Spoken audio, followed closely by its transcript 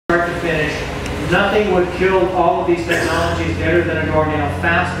start to finish. Nothing would kill all of these technologies deader than a doornail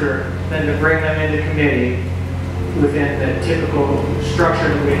faster than to bring them into committee within the typical structure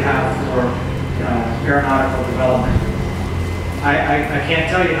that we have for aeronautical development. I can't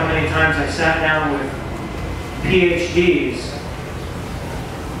tell you how many times I sat down with PhDs,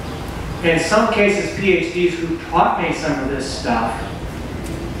 in some cases PhDs who taught me some of this stuff,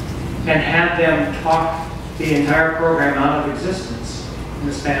 and had them talk the entire program out of existence in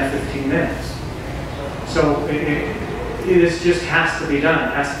the span of 15 minutes. So this just has to be done.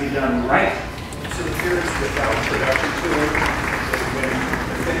 It has to be done right. So the fear is without production tooling, when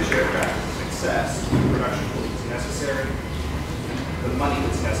the finished aircraft is a success, production tooling is necessary. The money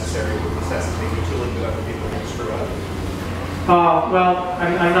that's necessary would necessitate the tooling that other people can screw up. Well,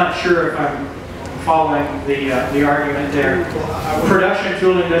 I'm not sure if I'm following the argument there. Production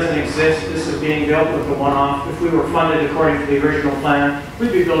tooling doesn't exist. This is being built with a one-off. If we were funded according to the original plan,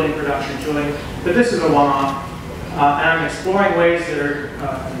 we'd be building production tooling. But this is a one-off. And I'm exploring ways that are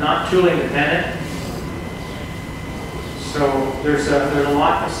not tooling dependent. So there's a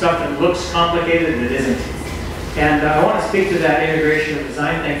lot of stuff that looks complicated that isn't. And I want to speak to that integration and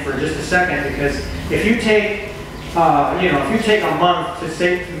design thing for just a second, because if you take if you take a month to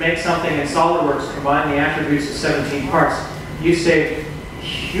make something in SolidWorks, combine the attributes of 17 parts, you save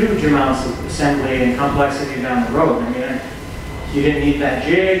huge amounts of assembly and complexity down the road. I mean, you didn't need that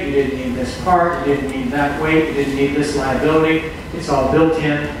jig, you didn't need this part, you didn't need that weight, you didn't need this liability. It's all built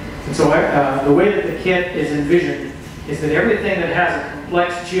in. And so the way that the kit is envisioned is that everything that has a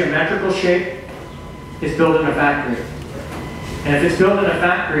complex geometrical shape is built in a factory. And if it's built in a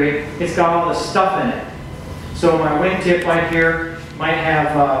factory, it's got all the stuff in it. So my wingtip right here might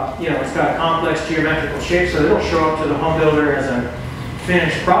have, it's got a complex geometrical shape, so it'll show up to the home builder as a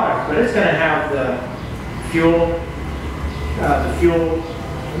finished product, but it's going to have the fuel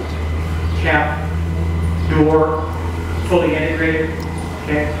cap door fully integrated.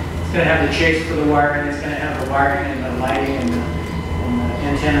 Okay, it's going to have the chase for the wiring. It's going to have the wiring and the lighting and the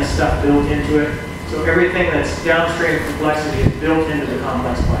antenna stuff built into it. So everything that's downstream complexity is built into the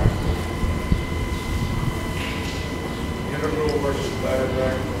complex part. Integral versus bladder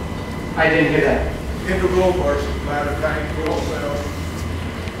tank. I didn't hear that. Integral versus bladder tank fuel cell.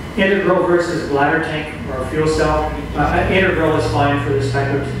 Integral versus bladder tank or fuel cell. Integral is fine for this type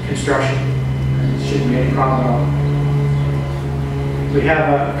of construction. It shouldn't be any problem at all. We have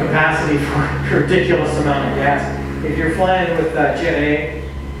a capacity for a ridiculous amount of gas. If you're flying with Jet A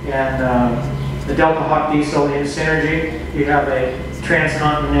and the Delta Hawk diesel in Synergy, you have a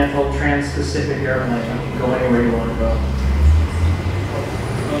transcontinental, trans-Pacific airplane. You can go anywhere you want to go.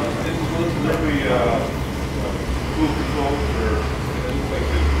 Will we move control or like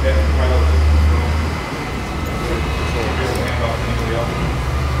the jet pilot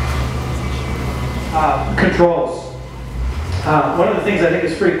controls. One of the things I think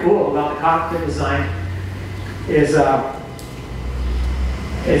is pretty cool about the cockpit design is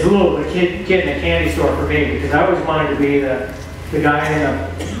it's a little bit kid in a candy store for me, because I always wanted to be the guy in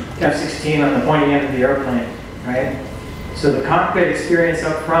the F-16 on the pointy end of the airplane, right? So the cockpit experience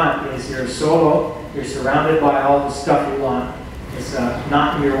up front is you're solo, you're surrounded by all the stuff you want. It's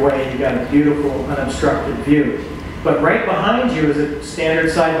not in your way, you've got a beautiful unobstructed view. But right behind you is a standard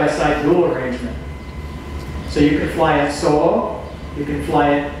side-by-side dual arrangement. So you can fly it solo, you can fly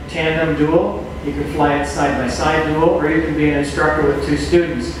it tandem dual, you can fly it side-by-side dual, or you can be an instructor with 2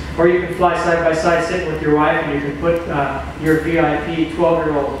 students. Or you can fly side-by-side sitting with your wife, and you can put your VIP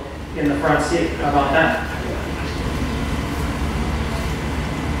 12-year-old in the front seat. How about that?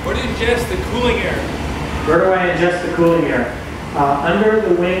 Where do you ingest the cooling air? Where do I ingest the cooling air? Under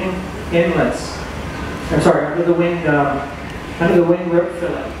the wing inlets. I'm sorry, under the wing rip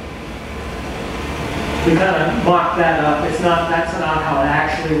fillet. We kind of mocked that up. That's not how it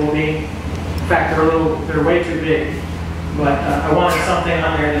actually will be. In fact, they're way too big. But I wanted something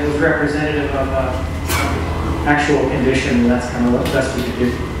on there that was representative of actual condition, and that's kind of what best we could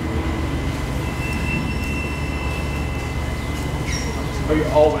do. Are you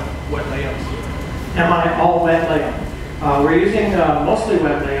all wet layups? Am I all wet layup? We're using mostly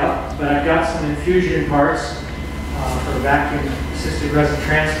wet layup, but I've got some infusion parts for vacuum-assisted resin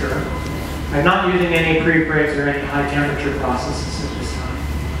transfer. I'm not using any pre-breaks or any high-temperature processes at this time.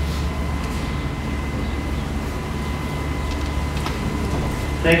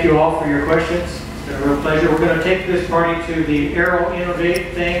 Thank you all for your questions. It's been a real pleasure. We're going to take this party to the Aero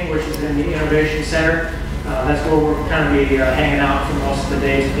Innovate thing, which is in the Innovation Center. That's where we're going to be hanging out for most of the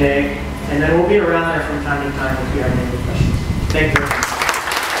day today. And then we'll be around there from time to time if you have any questions. Thank you.